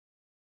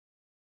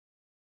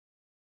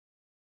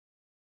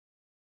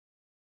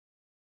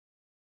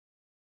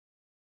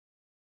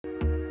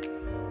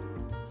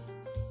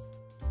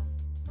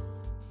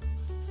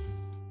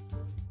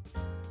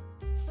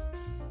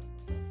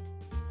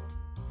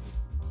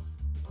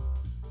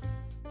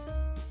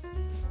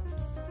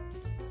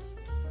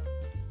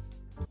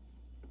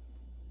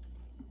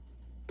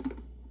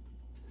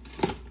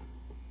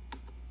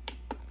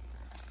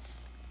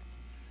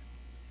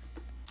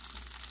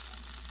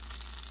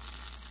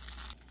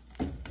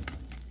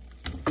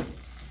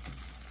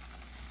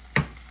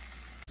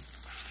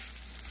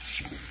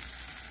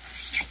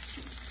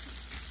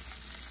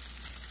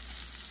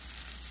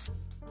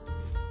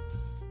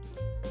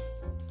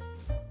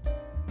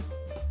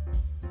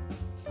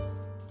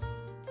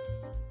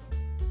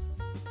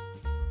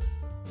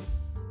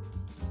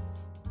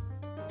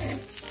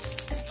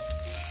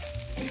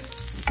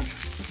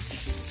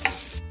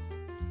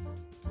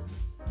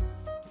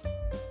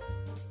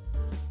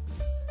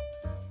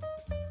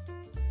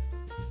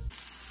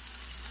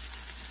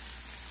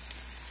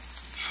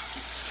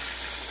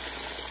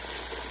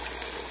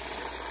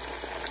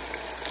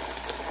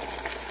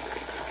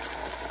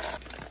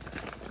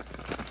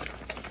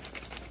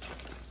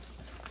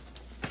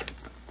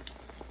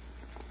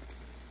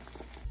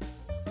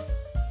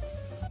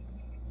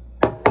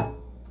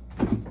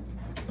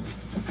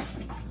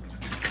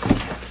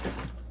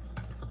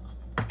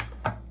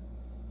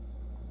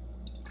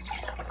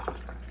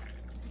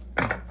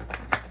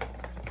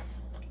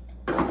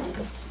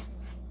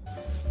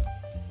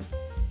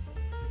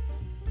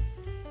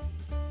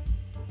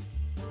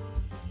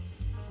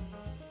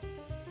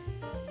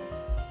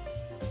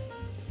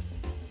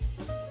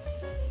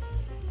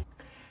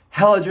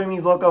Hello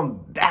dreamies, welcome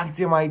back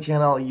to my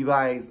channel. You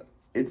guys,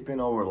 it's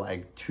been over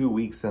like 2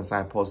 weeks since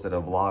I posted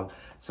a vlog,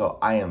 so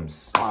I am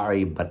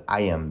sorry, but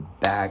I am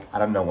back. I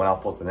don't know when I'll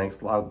post the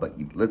next vlog, but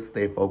let's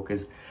stay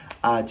focused.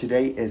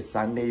 Today is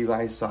Sunday, you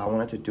guys, so I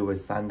wanted to do a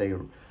Sunday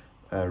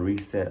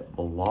reset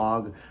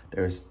vlog.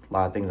 There's a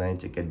lot of things I need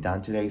to get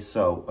done today,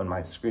 so on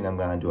my screen I'm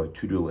gonna do a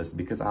to-do list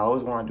because I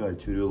always want to do a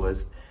to-do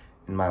list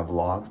in my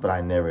vlogs, but I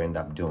never end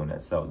up doing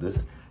it. So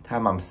this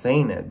time I'm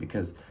saying it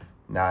because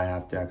now I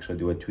have to actually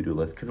do a to-do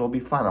list because it'll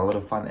be fun, a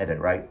little fun edit,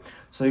 right?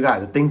 So you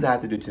guys, the things I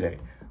have to do today.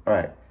 All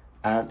right,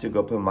 I have to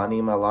go put money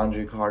in my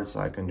laundry card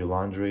so I can do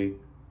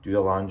the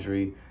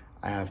laundry.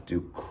 I have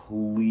to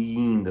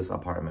clean this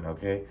apartment,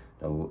 okay?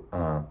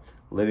 The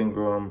living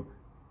room,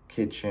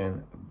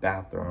 kitchen,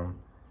 bathroom,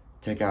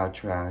 take out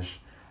trash.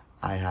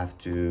 I have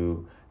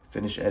to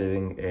finish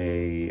editing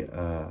a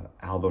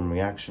album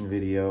reaction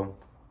video.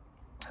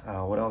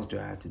 What else do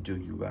I have to do,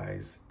 you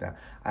guys? Now,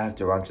 I have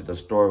to run to the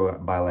store,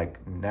 buy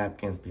like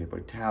napkins, paper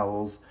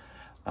towels.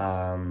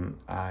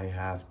 I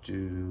have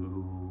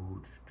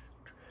to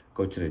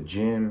go to the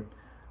gym,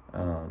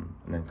 and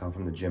then come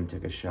from the gym,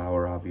 take a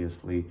shower,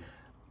 obviously.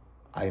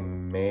 I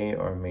may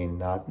or may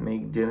not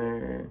make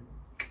dinner,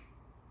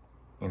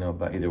 you know,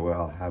 but either way,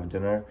 I'll have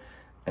dinner.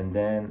 And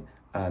then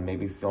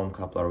maybe film a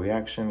couple of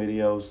reaction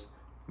videos,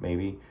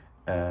 maybe.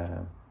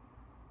 And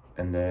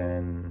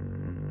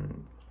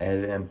then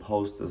edit and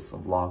post this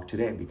vlog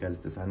today because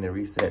it's the Sunday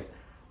reset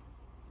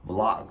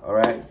vlog. All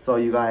right, so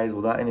you guys,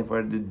 without any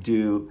further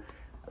ado,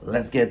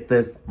 let's get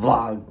this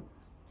vlog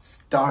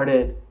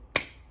started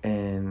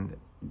and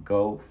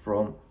go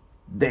from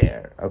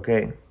there.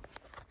 Okay,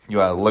 you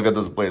guys, look at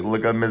this place,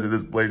 look how messy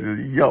this place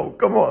is. Yo,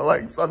 come on,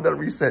 like Sunday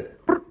reset.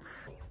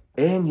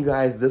 And you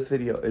guys, this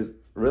video is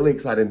really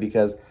exciting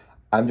because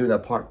I'm doing a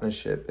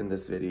partnership in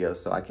this video,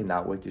 so I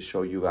cannot wait to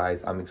show you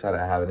guys. I'm excited.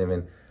 I haven't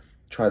even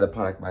try the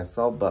product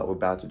myself, but we're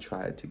about to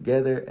try it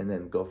together and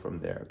then go from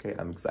there. Okay,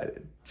 I'm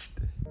excited.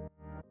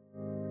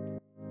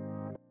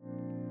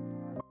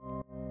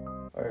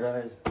 All right,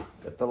 guys,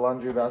 got the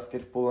laundry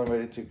basket full and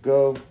ready to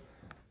go.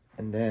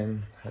 And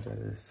then how do I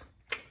do this?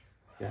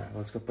 Yeah,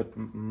 let's go put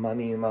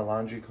money in my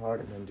laundry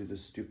card and then do the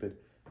stupid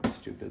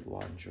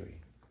laundry.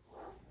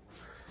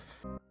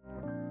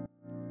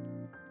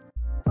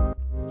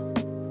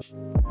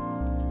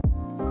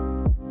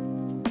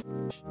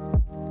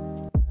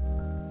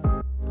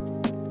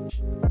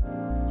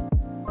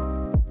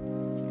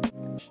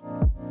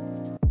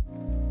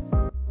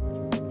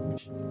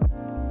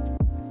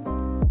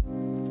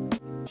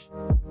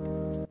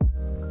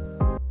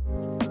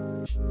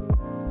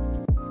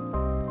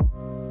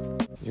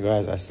 You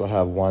guys, I still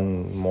have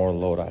one more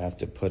load I have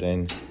to put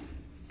in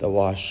the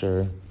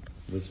washer.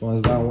 This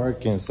one's not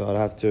working, so I'll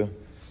have to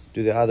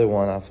do the other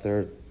one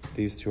after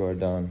these two are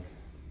done.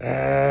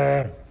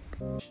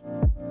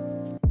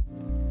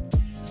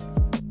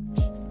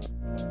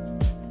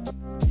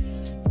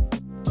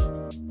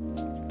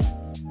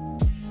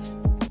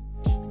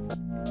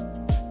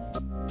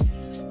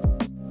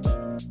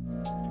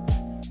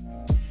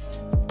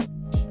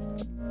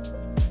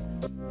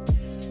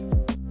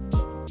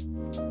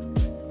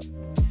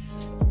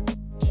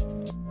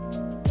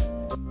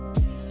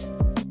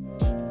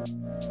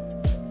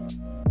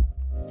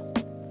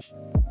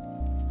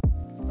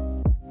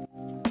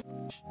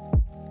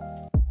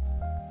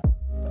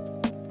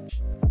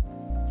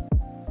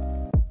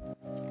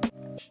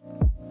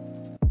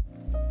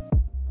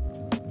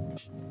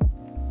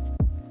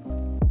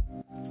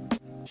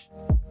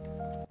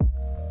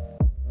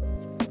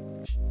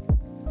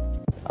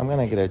 I'm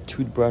gonna get a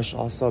toothbrush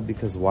also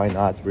because why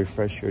not?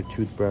 Refresh your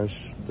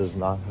toothbrush, does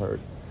not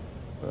hurt.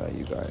 All right,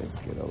 you guys,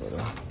 get a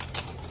little.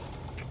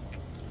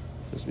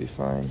 This will be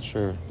fine.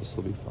 Sure, this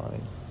will be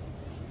fine.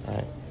 All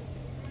right.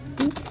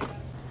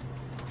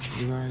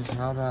 You guys,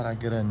 how about I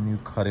get a new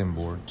cutting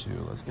board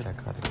too? Let's get a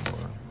cutting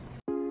board.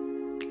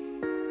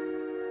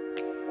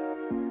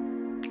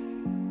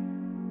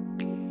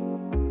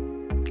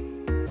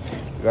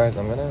 You guys,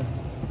 I'm gonna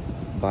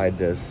buy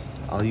this.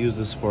 I'll use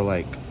this for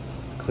like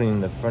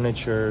cleaning the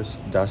furniture,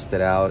 dust it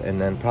out,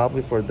 and then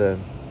probably for the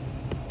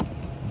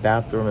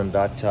bathroom and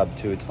bathtub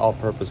too. It's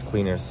all-purpose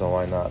cleaner, so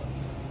why not?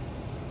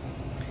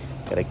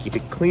 Gotta keep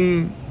it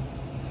clean.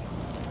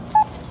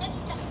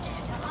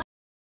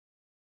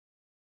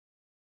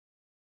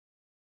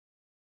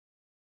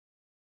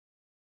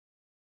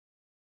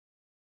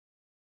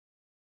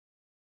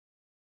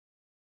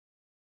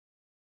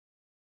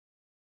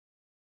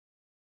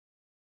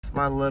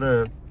 My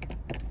little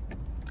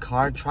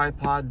car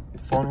tripod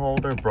phone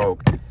holder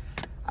broke.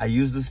 I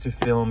use this to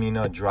film, you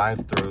know,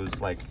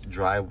 drive-throughs, like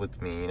drive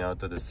with me, you know,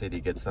 to the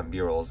city, get some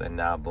B-rolls, and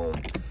now boom,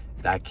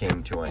 that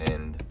came to an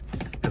end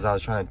because I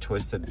was trying to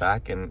twist it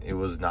back and it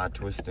was not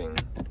twisting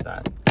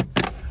that.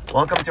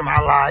 Welcome to my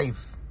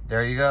life.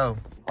 There you go.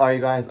 All right,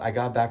 you guys, I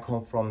got back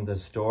home from the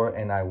store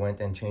and I went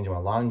and changed my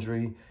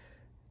laundry,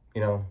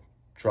 you know,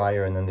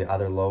 dryer, and then the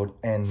other load.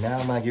 And now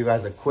I'm gonna give you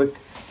guys a quick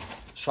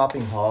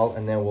shopping haul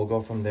and then we'll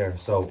go from there.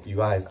 So you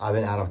guys, I've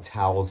been out of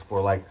towels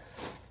for like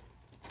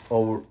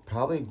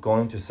probably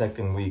going to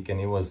second week, and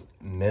it was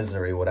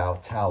misery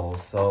without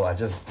towels. So I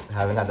just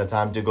haven't had the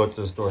time to go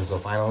to the store. So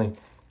finally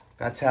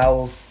got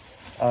towels,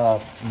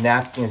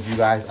 napkins, you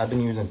guys. I've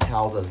been using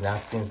towels as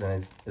napkins,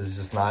 and it's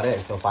just not it.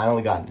 So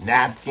finally got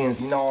napkins,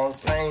 you know what I'm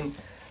saying?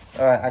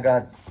 All right, I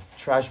got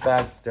trash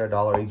bags. They're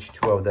 $1 each,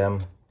 2 of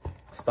them.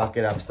 Stock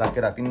it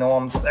up, you know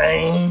what I'm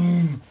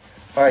saying?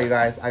 All right, you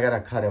guys, I got a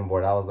cutting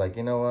board. I was like,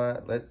 you know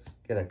what? Let's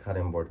get a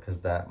cutting board, because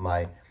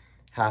my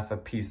half a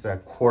piece, a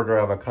quarter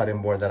of a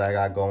cutting board that I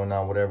got going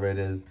on, whatever it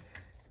is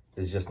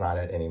just not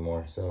it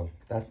anymore. So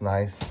that's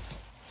nice.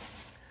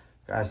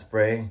 Got a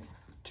spray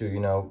to, you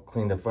know,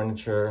 clean the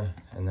furniture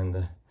and then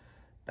the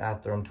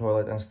bathroom,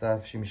 toilet and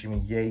stuff. Shimmy,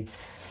 shimmy, yay.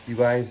 You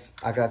guys,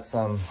 I got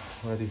some,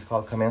 what are these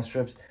called? Command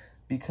strips.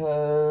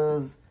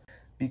 Because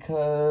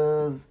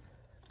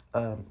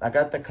I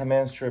got the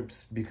command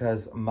strips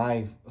because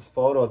my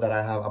photo that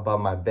I have above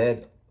my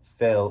bed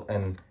fell,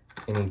 and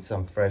it needs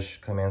some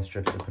fresh command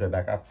strips to put it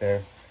back up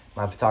there.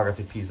 My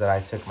photography piece that I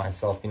took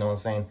myself, you know what I'm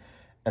saying?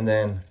 And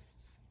then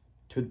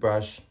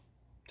toothbrush,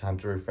 time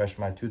to refresh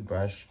my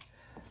toothbrush.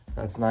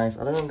 That's nice.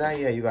 Other than that,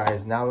 yeah, you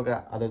guys, now we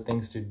got other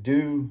things to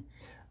do.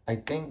 I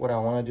think what I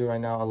want to do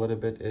right now a little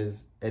bit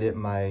is edit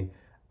my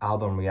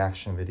album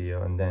reaction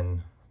video and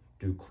then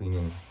do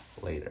cleaning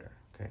later,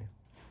 okay?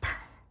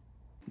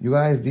 You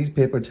guys, these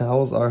paper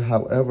towels are,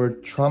 however,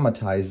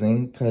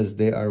 traumatizing because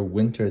they are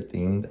winter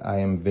themed. I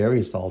am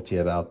very salty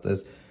about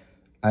this.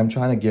 I'm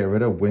trying to get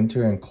rid of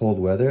winter and cold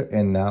weather,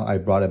 and now I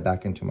brought it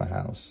back into my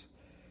house.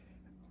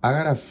 I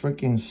got a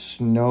freaking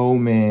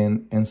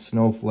snowman and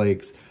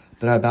snowflakes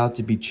that are about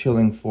to be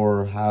chilling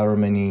for however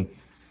many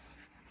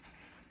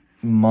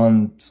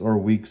months or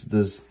weeks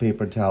this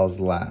paper towels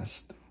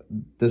last.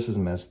 This is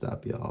messed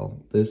up, y'all.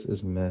 This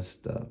is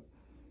messed up.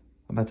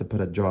 I'm about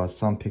to draw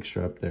some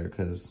picture up there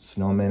because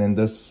snowman in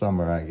this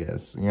summer, I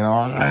guess. You know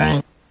what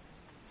I'm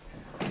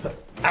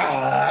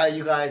saying?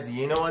 You guys,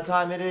 you know what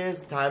time it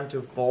is? Time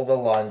to fold the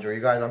laundry.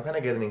 You guys, I'm kind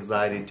of getting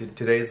anxiety.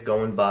 Today's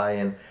going by,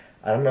 and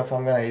I don't know if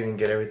I'm going to even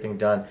get everything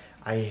done.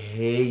 I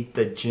hate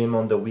the gym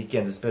on the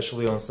weekends,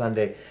 especially on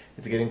Sunday.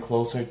 It's getting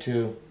closer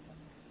to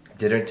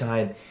dinner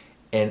time.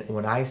 And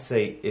when I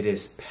say it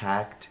is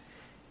packed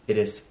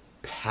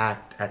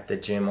at the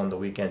gym on the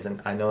weekends. And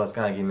I know that's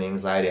going to give me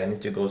anxiety. I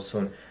need to go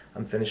soon.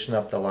 I'm finishing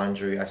up the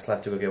laundry. I still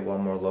have to go get one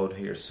more load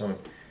here soon.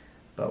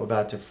 But we're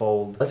about to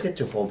fold. Let's get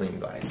to folding, you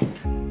guys.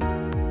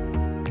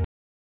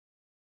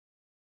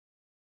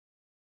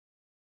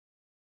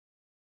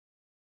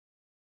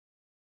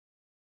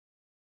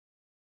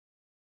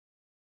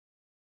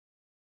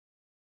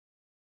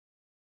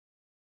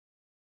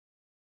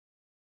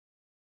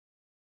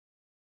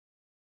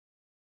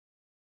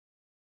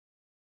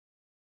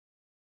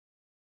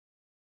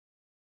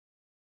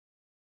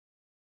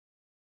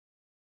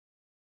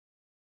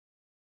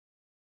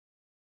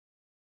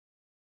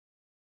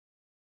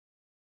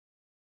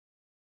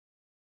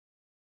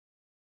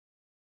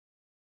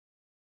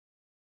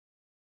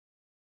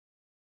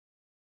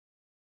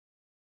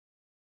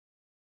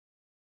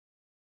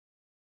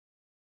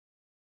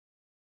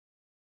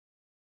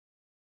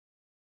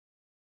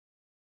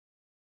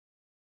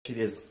 It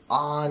is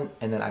on,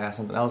 and then I got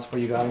something else for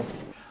you guys.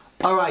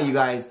 All right, you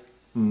guys,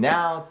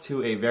 now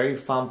to a very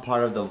fun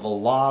part of the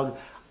vlog.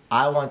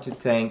 I want to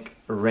thank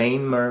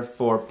Rainmer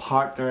for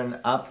partnering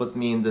up with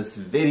me in this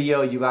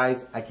video. You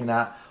guys, I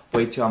cannot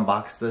wait to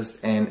unbox this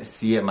and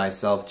see it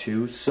myself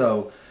too.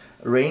 So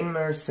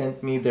Rainmer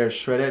sent me their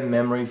shredded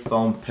memory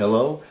foam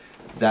pillow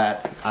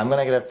that I'm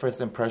gonna get a first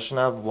impression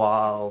of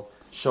while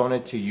showing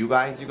it to you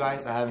guys.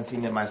 I haven't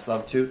seen it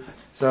myself too.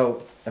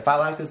 So if I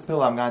like this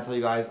pillow, I'm gonna tell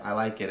you guys I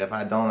like it. If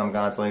I don't, I'm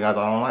gonna tell you guys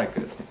I don't like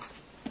it.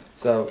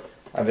 So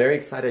I'm very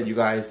excited, you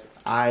guys.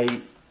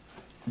 I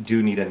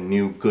do need a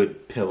new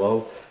good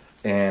pillow,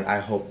 and I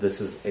hope this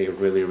is a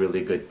really,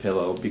 really good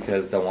pillow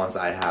because the ones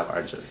I have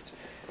are just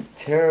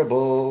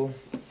terrible.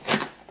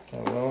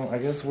 Well, I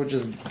guess we're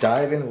just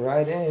diving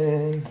right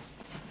in.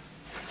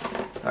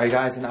 Alright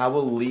guys, and I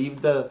will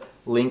leave the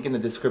link in the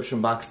description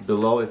box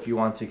below if you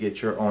want to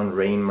get your own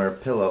Rainmer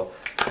pillow.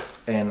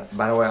 And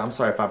by the way, I'm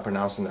sorry if I'm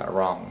pronouncing that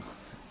wrong.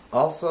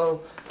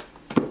 Also,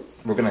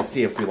 we're gonna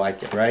see if we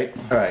like it, right?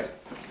 Alright,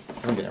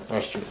 I'm getting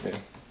frustrated.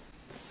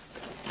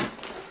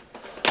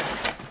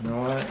 You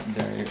know what?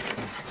 There you go.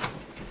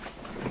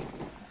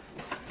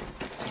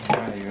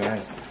 Alright, you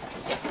guys.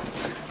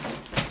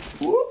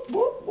 Whoop,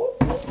 whoop,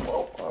 whoop, whoop,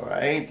 whoop.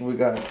 Alright, we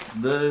got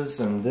this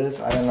and this.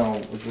 I don't know,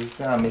 is this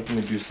gonna make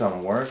me do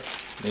some work?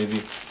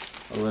 Maybe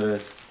a little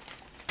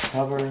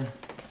cover.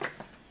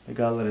 I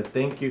got a little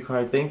thank you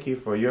card. Thank you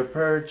for your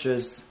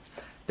purchase.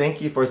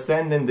 Thank you for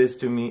sending this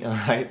to me.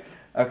 Alright.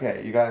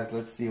 Okay, you guys,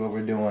 let's see what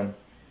we're doing.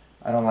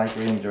 I don't like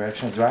reading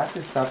directions. Do I have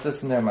to stuff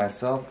this in there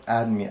myself?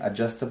 Add me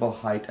adjustable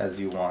height as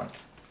you want.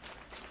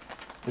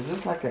 Is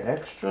this like an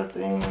extra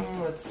thing?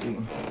 Let's see.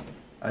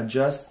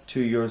 Adjust to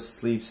your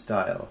sleep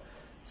style.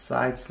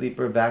 Side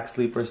sleeper, back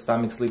sleeper,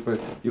 stomach sleeper.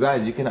 You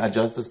guys, you can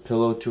adjust this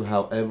pillow to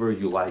however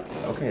you like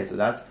it. Okay, so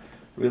that's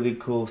really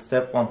cool.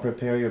 Step 1,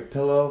 prepare your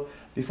pillow.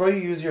 Before you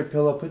use your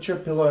pillow, put your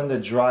pillow in the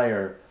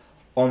dryer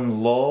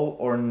on low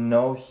or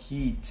no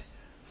heat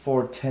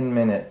for 10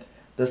 minutes.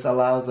 This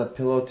allows the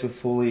pillow to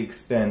fully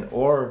expand,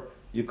 or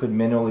you could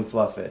manually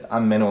fluff it.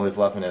 I'm manually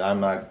fluffing it. I'm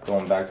not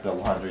going back to the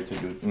laundry to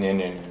do,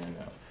 no.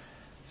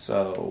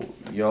 So,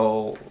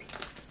 you'll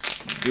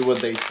do what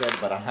they said,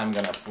 but I'm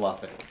gonna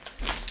fluff it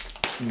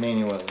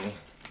manually.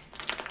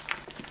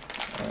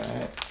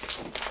 Alright.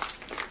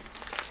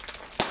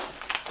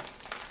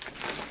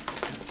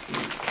 Let's see.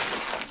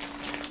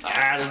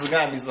 This is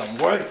gonna be some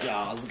work,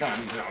 y'all. This is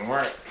gonna be some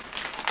work.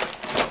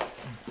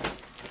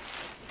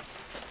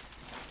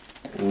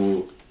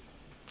 Ooh.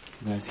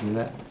 You guys hear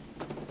that?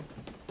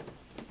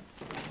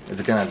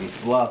 It's gonna be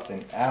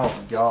fluffing out,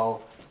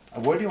 y'all.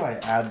 Where do I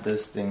add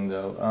this thing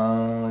though?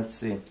 Let's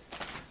see.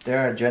 There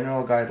are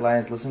general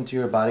guidelines. Listen to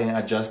your body and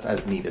adjust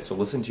as needed. So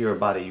listen to your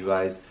body, you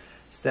guys.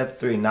 Step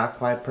 3, not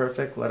quite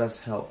perfect. Let us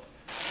help.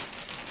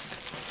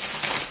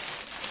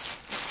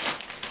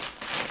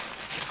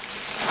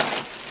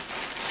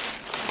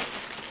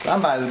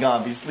 Somebody's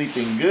gonna be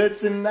sleeping good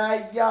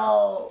tonight,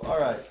 y'all.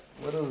 Alright,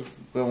 what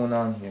is going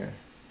on here?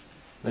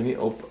 Let me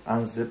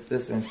unzip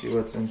this and see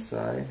what's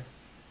inside.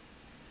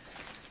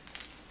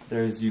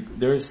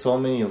 There's so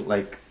many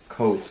like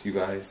coats, you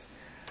guys.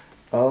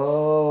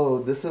 Oh,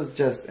 this is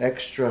just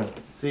extra.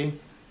 See?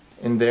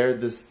 In there,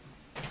 this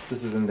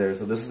is in there.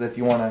 So this is if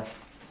you wanna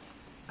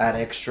add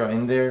extra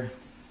in there,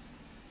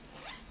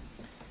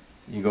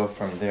 you go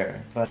from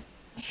there. But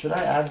should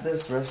I add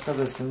this rest of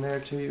this in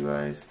there too, you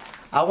guys?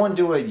 I won't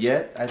do it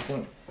yet. I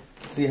think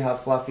see how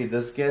fluffy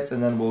this gets,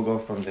 and then we'll go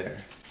from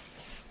there.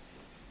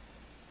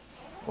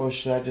 Or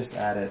should I just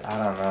add it? I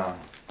don't know.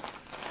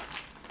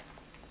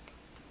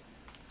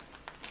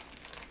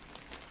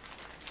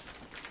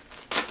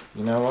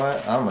 You know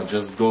what? I'm gonna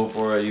just go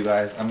for it, you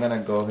guys. I'm gonna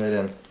go ahead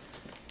and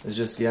it's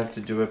just you have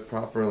to do it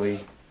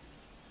properly.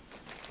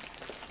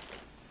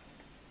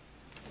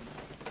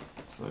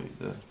 So you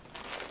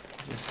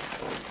just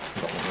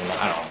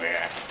I don't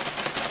care.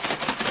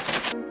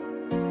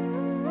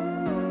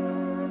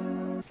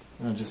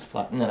 I'm gonna just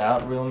flatten it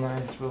out real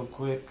nice, real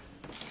quick.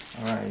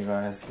 Alright, you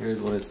guys,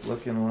 here's what it's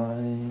looking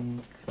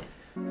like.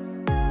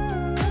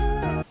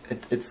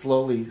 It's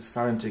slowly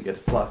starting to get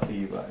fluffy,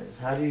 you guys.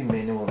 How do you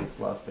manually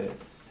fluff it?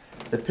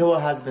 The pillow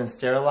has been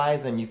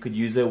sterilized and you could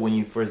use it when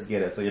you first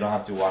get it, so you don't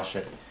have to wash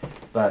it.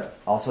 But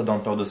also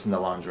don't throw this in the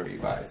laundry, you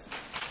guys.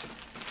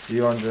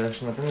 Zero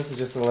injection. I think this is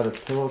just a little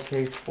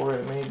pillowcase for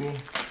it, maybe.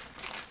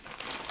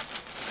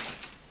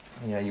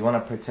 Yeah, you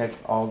want to protect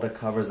all the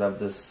covers of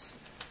this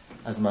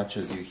as much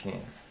as you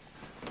can.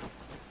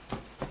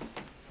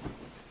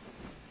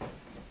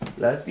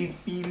 Fluffy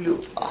pillow.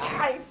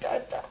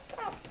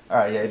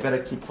 Alright, yeah, you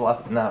better keep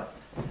fluffing up.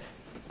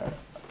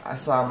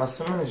 I'm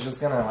assuming it's just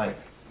gonna like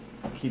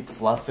keep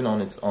fluffing on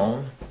its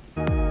own.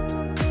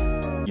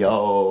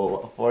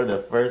 Yo, for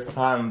the first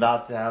time, I'm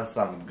about to have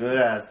some good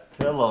ass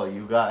pillow,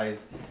 you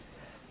guys.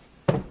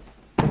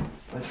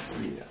 Let's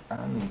see,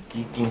 I'm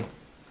geeking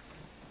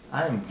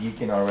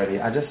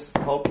already. I just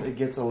hope it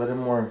gets a little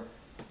more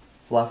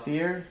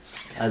fluffier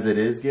as it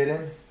is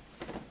getting.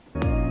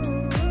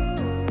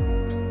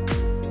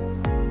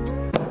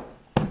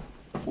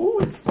 Ooh,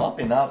 it's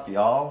fluffing up,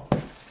 y'all.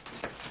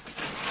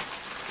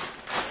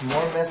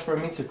 More mess for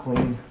me to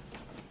clean.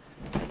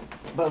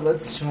 But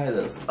let's try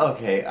this.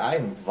 Okay,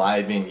 I'm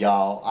vibing,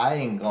 y'all. I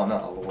ain't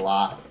gonna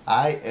lie.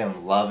 I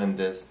am loving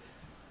this.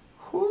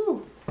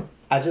 Whew.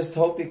 I just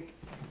hope it,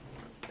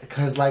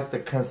 because like the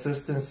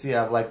consistency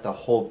of like the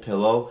whole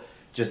pillow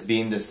just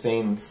being the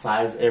same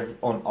size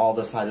on all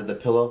the sides of the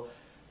pillow,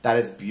 that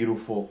is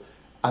beautiful.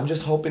 I'm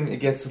just hoping it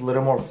gets a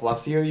little more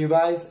fluffier, you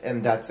guys,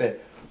 and that's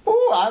it.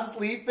 Ooh, I'm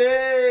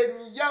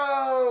sleeping,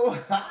 yo!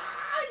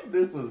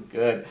 This is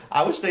good.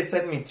 I wish they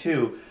sent me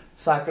two,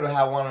 so I could have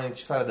had one on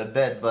each side of the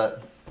bed,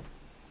 but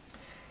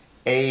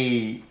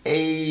hey,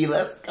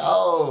 let's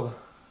go.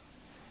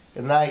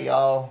 Good night,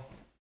 y'all.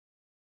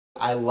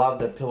 I love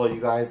the pillow, you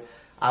guys.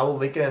 I will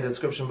link it in the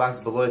description box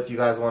below if you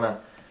guys want to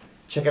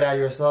check it out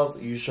yourselves.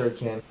 You sure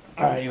can.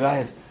 Alright, you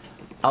guys.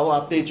 I will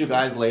update you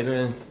guys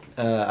later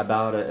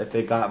about it if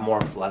it got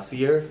more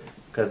fluffier,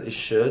 because it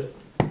should.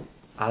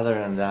 Other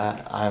than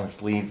that, I'm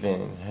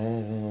sleeping in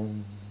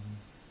heaven.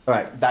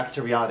 Alright, back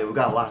to reality. We've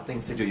got a lot of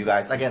things to do, you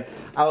guys. Again,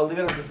 I will leave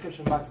it in the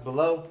description box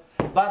below.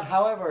 But,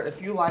 however,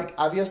 if you like,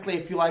 obviously,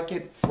 if you like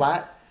it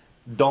flat,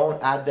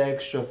 don't add the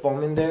extra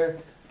foam in there.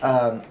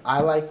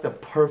 I like the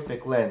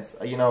perfect length.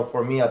 You know,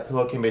 for me, a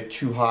pillow can be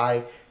too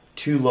high,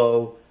 too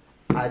low.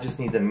 I just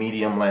need the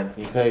medium length,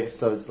 okay?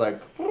 So it's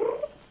like...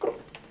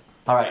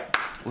 Alright,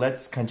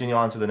 let's continue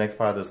on to the next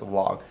part of this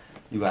vlog.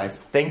 You guys,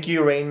 thank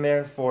you,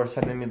 Rainmare, for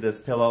sending me this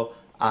pillow.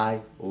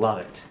 I love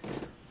it.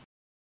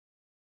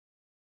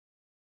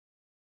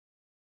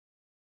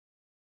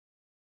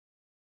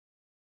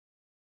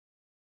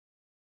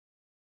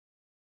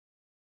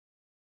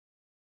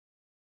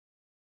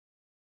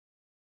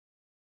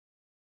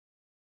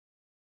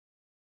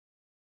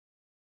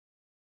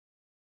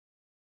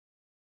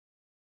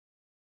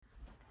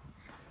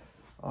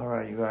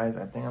 Alright, you guys,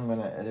 I think I'm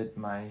gonna edit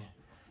my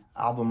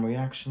album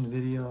reaction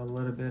video a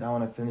little bit. I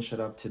want to finish it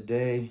up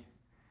today.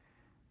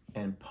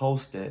 and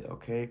post it,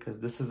 okay? Because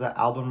this is an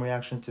album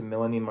reaction to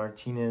Melanie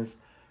Martinez's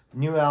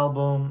new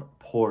album,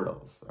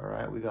 Portals. All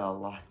right, we got a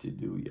lot to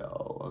do,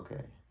 yo.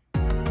 Okay.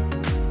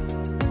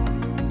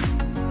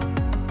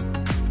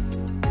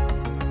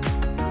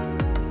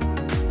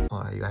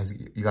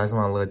 You guys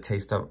want a little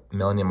taste of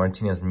Melanie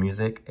Martinez's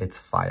music? It's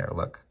fire.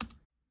 Look.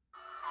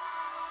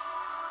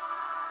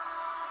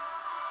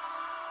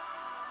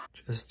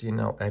 Just, you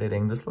know,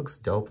 editing. This looks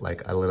dope.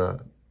 Like a little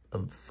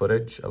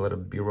footage, a little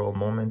B-roll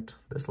moment.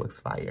 This looks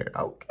fire.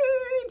 Okay,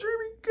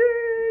 Dreamy K.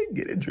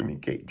 Get it, Dreamy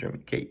K. Dreamy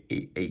K.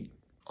 88.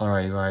 All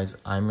right, you guys.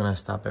 I'm gonna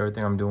stop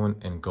everything I'm doing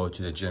and go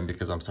to the gym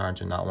because I'm starting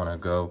to not want to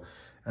go,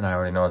 and I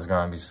already know it's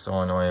gonna be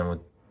so annoying with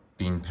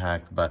being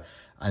packed. But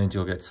I need to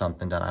go get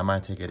something done. I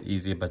might take it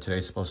easy, but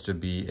today's supposed to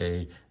be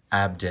a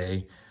ab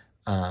day,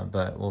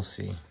 but we'll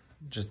see.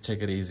 Just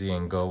take it easy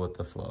and go with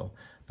the flow.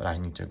 But I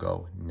need to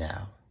go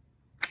now.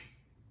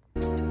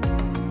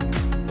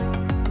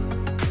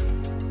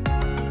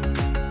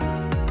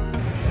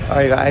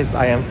 Alright guys,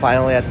 I am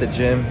finally at the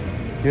gym,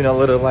 doing a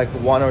little like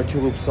 1 or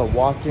 2 loops of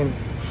walking.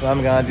 So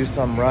I'm gonna do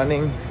some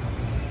running.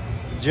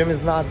 Gym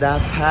is not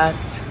that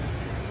packed,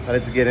 but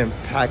it's getting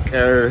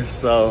packer,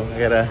 so I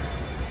gotta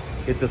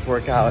get this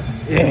workout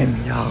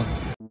in, y'all.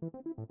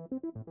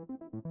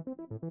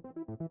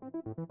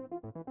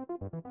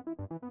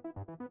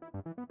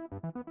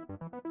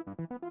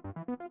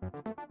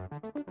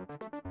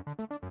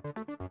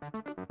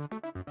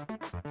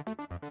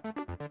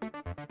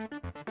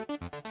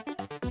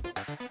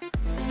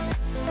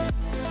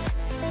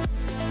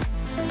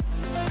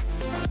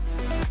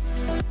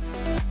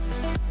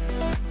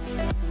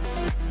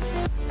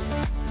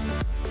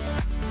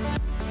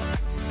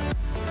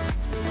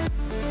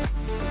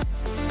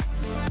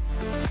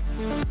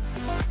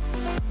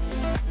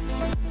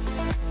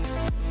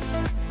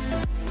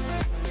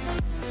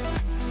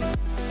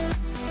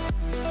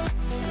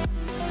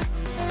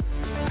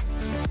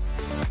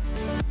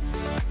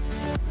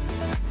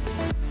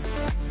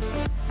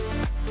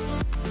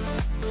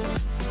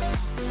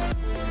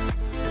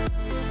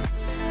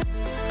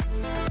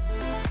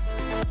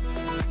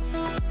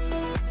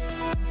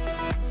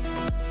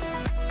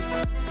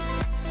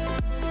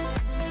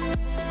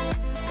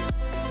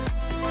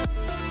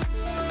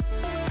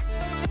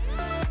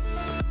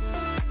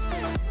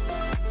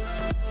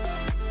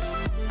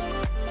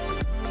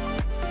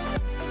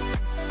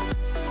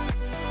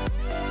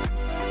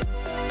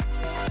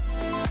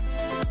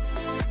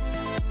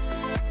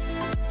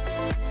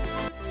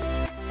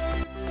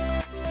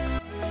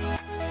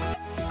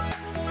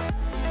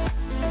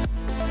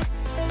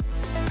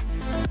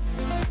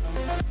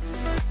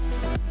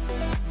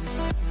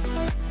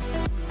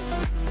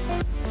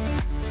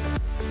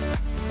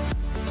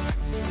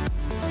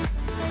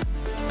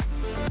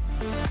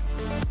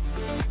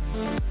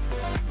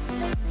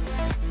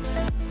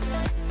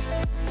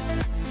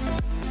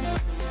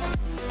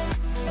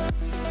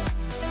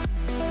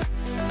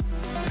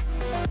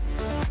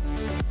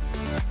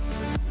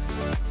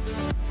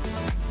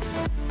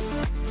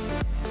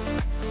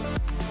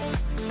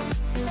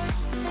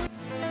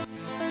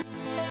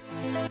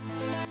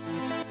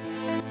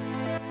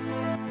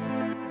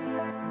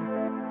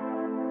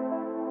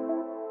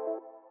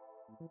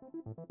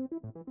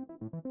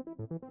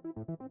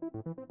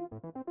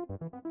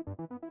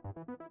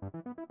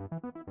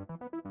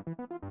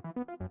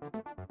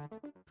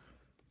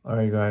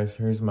 Alright guys,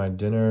 here's my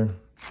dinner.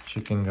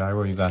 Chicken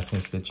gyro, you guys can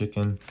see the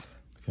chicken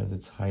because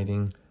it's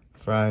hiding.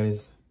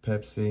 Fries,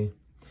 Pepsi,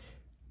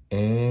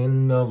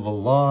 and a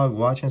vlog.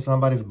 Watching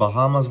somebody's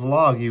Bahamas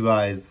vlog, you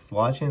guys.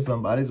 Watching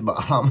somebody's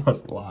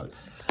Bahamas vlog.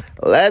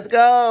 Let's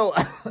go!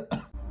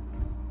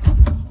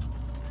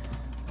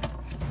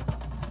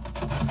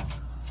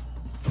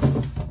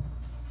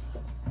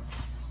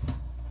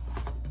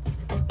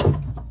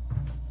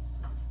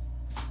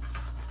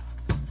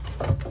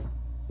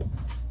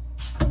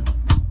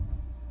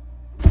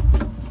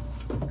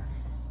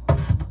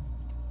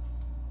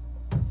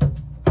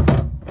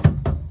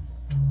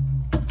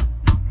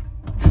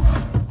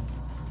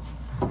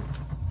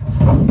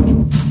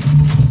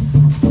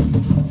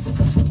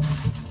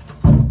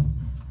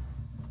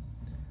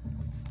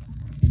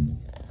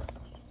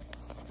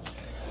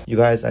 You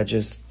guys, I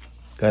just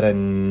got a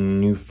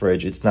new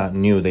fridge. It's not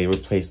new. They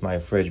replaced my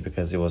fridge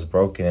because it was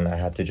broken and I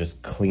had to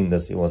just clean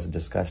this. It was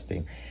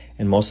disgusting.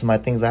 And most of my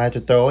things I had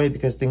to throw away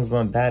because things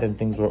went bad and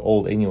things were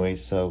old anyway.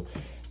 So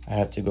I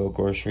have to go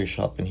grocery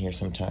shopping here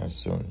sometime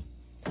soon.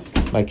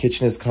 My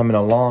kitchen is coming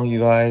along,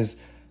 you guys.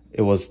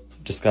 It was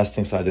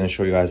disgusting, so I didn't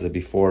show you guys it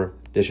before.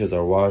 Dishes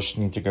are washed.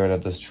 Need to get rid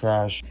of this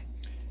trash.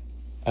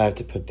 I have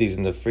to put these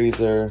in the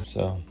freezer.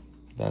 So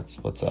that's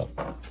what's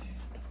up.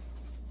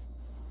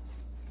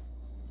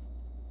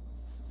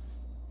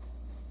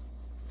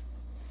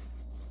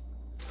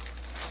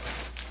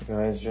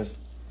 Guys, just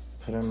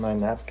put in my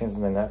napkins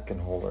in the napkin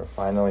holder.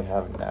 Finally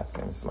having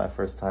napkins. This is my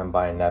first time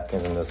buying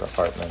napkins in this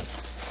apartment.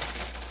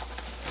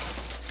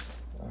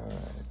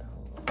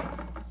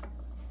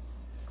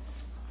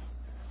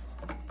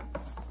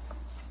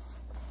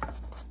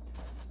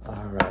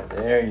 Alright,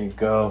 there you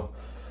go.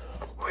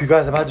 Whew. You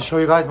guys, I'm about to show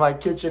you guys my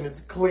kitchen. It's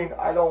clean.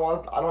 I don't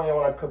even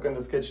want to cook in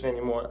this kitchen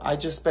anymore. I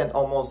just spent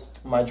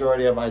almost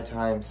majority of my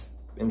time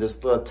in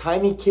this little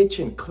tiny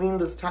kitchen, clean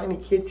this tiny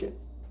kitchen.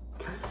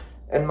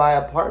 And my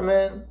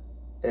apartment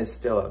is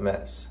still a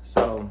mess.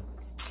 So,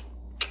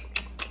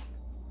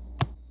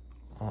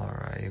 all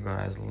right, you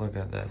guys, look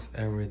at this.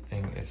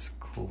 Everything is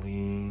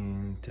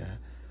cleaned.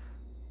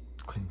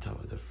 Cleaned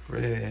up the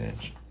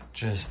fridge.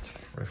 Just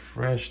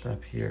refreshed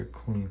up here,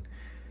 clean.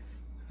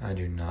 I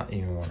do not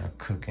even want to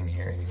cook in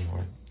here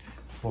anymore.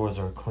 Floors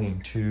are clean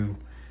too.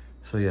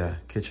 So yeah,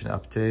 kitchen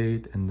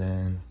update, and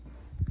then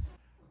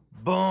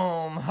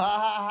boom.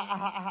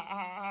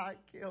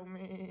 Kill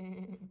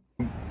me.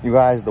 You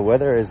guys, the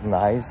weather is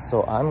nice,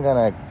 so I'm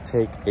gonna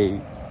take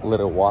a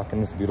little walk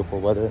in this beautiful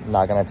weather.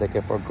 Not gonna take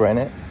it for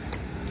granted.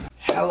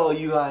 Hello,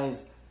 you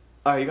guys.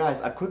 All right, you guys,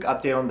 a quick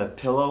update on the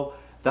pillow.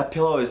 That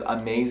pillow is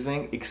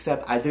amazing,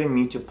 except I didn't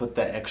need to put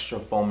that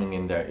extra foaming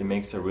in there. It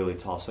makes it really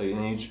tall. So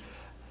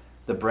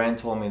the brand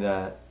told me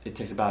that it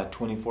takes about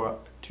 24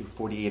 to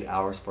 48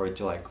 hours for it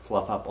to like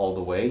fluff up all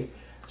the way.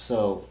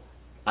 So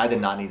I did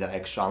not need that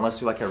extra.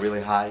 Unless you like it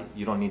really high,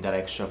 you don't need that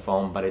extra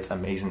foam, but it's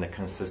amazing the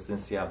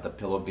consistency of the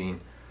pillow being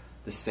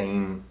the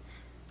same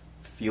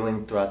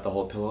feeling throughout the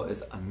whole pillow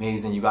is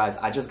amazing. You guys,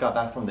 I just got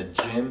back from the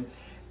gym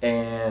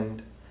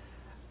and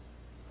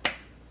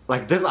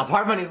like this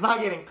apartment is not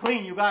getting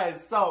clean, you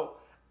guys. So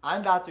I'm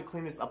about to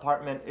clean this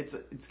apartment.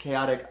 It's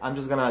chaotic. I'm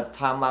just gonna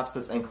time lapse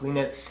this and clean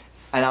it,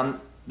 and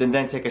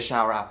then take a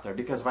shower after.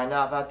 Because right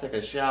now, if I take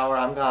a shower,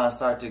 I'm gonna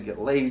start to get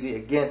lazy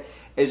again.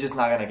 It's just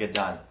not gonna get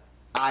done.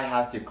 I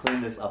have to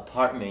clean this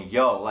apartment,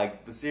 yo.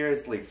 Like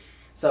seriously.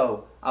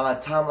 So I'm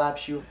gonna time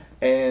lapse you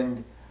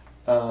and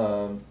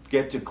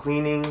get to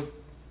cleaning,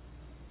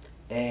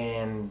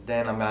 and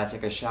then I'm gonna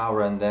take a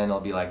shower, and then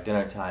it'll be like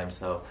dinner time.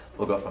 So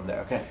we'll go from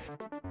there. Okay.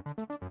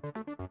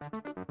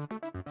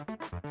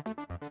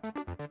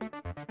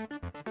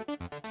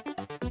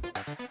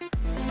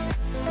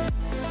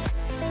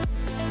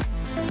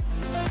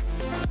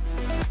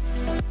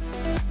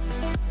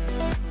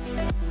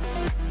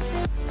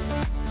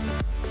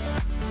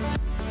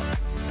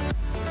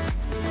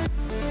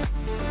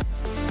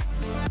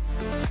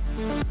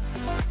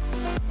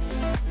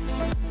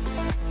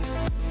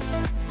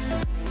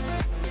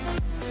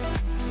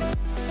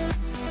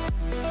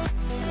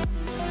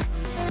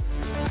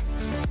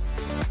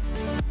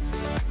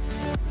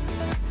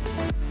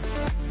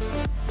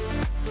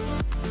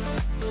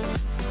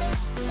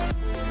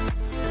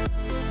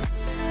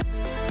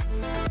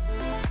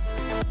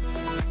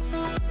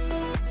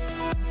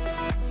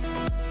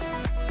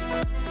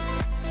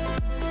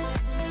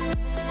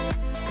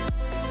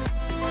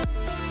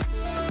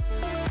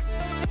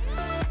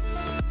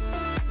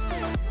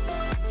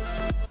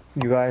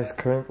 You guys,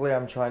 currently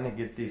I'm trying to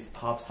get these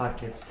pop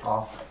sockets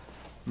off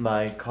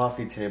my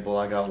coffee table.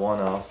 I got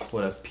one off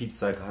with a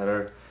pizza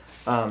cutter.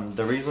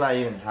 The reason I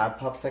even have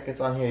pop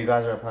sockets on here, you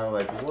guys are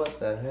probably like, what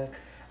the heck?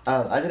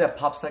 I did a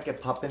pop socket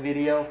popping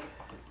video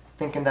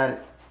thinking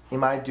that it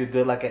might do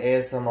good like an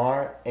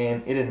ASMR,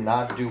 and it did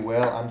not do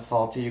well. I'm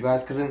salty, you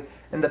guys, because in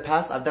the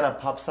past I've done a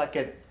pop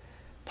socket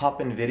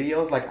popping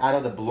videos like out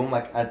of the bloom,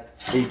 like at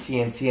AT&T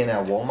and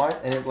at Walmart,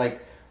 and it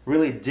like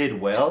really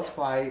did well.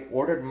 So I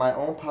ordered my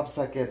own pop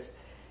sockets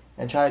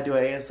and tried to do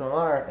an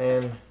ASMR,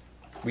 and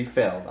we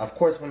failed. Of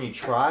course, when you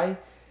try,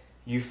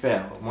 you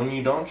fail. When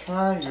you don't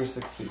try, you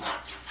succeed.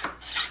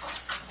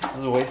 This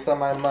is a waste of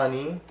my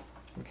money.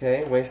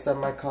 Okay, waste of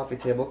my coffee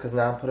table, because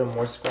now I'm putting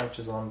more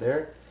scratches on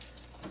there.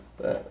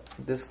 But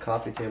this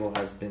coffee table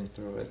has been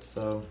through it,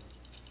 so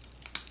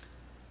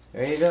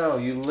there you go.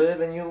 You live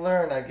and you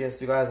learn, I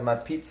guess, you guys. My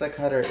pizza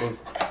cutter is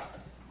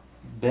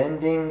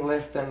bending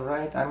left and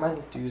right. I might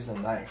need to use a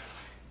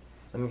knife.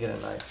 Let me get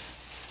a knife.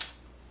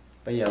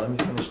 But yeah, let me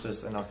finish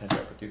this and I'll catch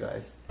up with you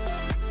guys.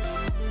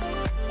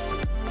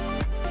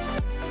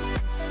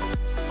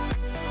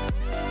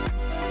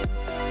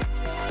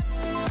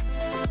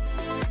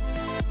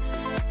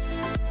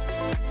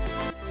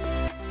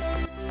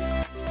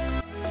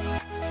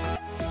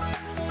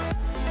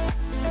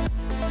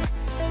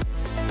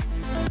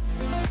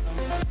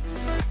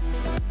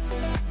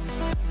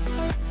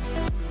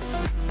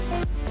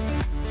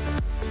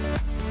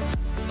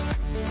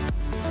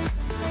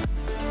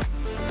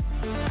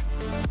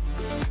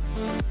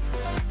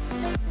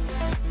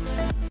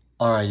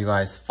 All right, you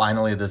guys,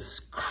 finally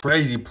this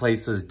crazy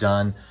place is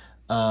done.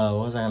 What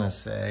was I gonna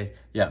say?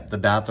 Yeah, the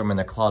bathroom and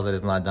the closet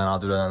is not done. I'll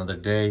do that another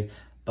day,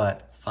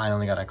 but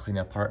finally got a clean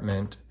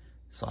apartment,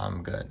 so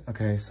I'm good.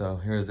 Okay, so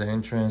here's the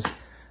entrance.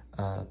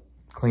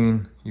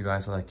 Clean, you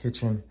guys, are the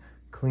kitchen.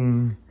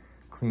 Clean,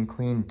 clean,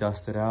 clean,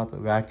 dust it out. The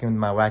vacuum,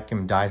 my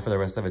vacuum died for the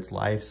rest of its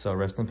life, so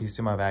rest in peace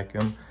to my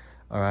vacuum.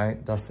 All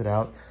right, dust it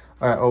out.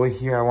 All right, over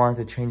here, I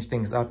wanted to change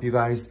things up, you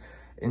guys.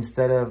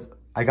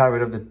 I got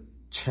rid of the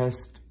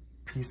chest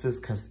pieces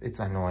because it's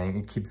annoying.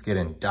 It keeps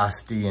getting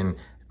dusty and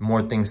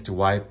more things to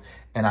wipe.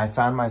 And I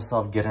found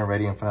myself getting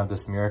ready in front of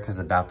this mirror because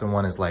the bathroom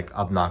one is like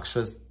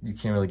obnoxious. You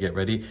can't really get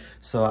ready.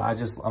 So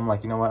I'm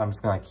like, you know what? I'm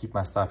just gonna keep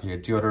my stuff here.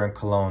 Deodorant,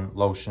 cologne,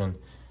 lotion,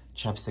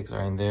 chapsticks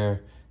are in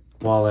there.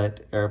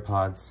 wallet,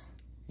 AirPods,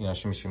 you know,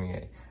 shimmy, shimmy,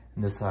 yay.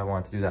 And this is how I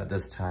want to do that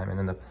this time. And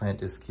then the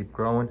plant is keep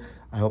growing.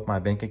 I hope my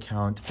bank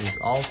account is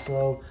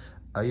also,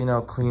 you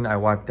know, clean. I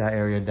wiped that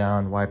area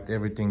down, wiped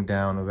everything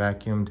down,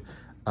 vacuumed.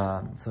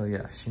 So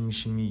yeah, shimmy,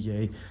 shimmy,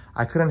 yay.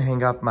 I couldn't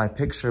hang up my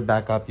picture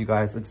back up, you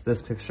guys. It's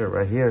this picture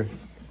right here,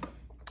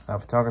 a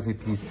photography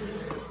piece,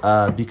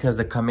 because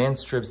the command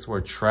strips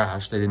were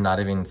trash. They did not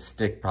even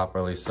stick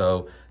properly.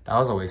 So that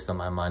was a waste of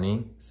my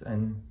money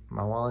and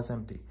my wallet's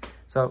empty.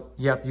 So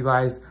yep, you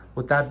guys,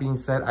 with that being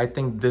said, I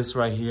think this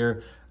right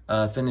here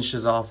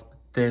finishes off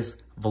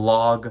this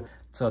vlog.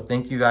 So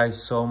thank you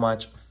guys so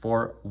much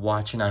for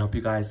watching. I hope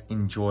you guys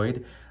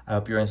enjoyed. I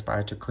hope you're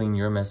inspired to clean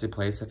your messy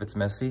place if it's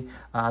messy.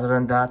 Other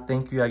than that,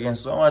 thank you again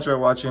so much for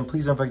watching.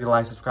 Please don't forget to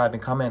like, subscribe,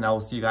 and comment. I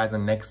will see you guys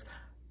in the next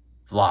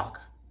vlog.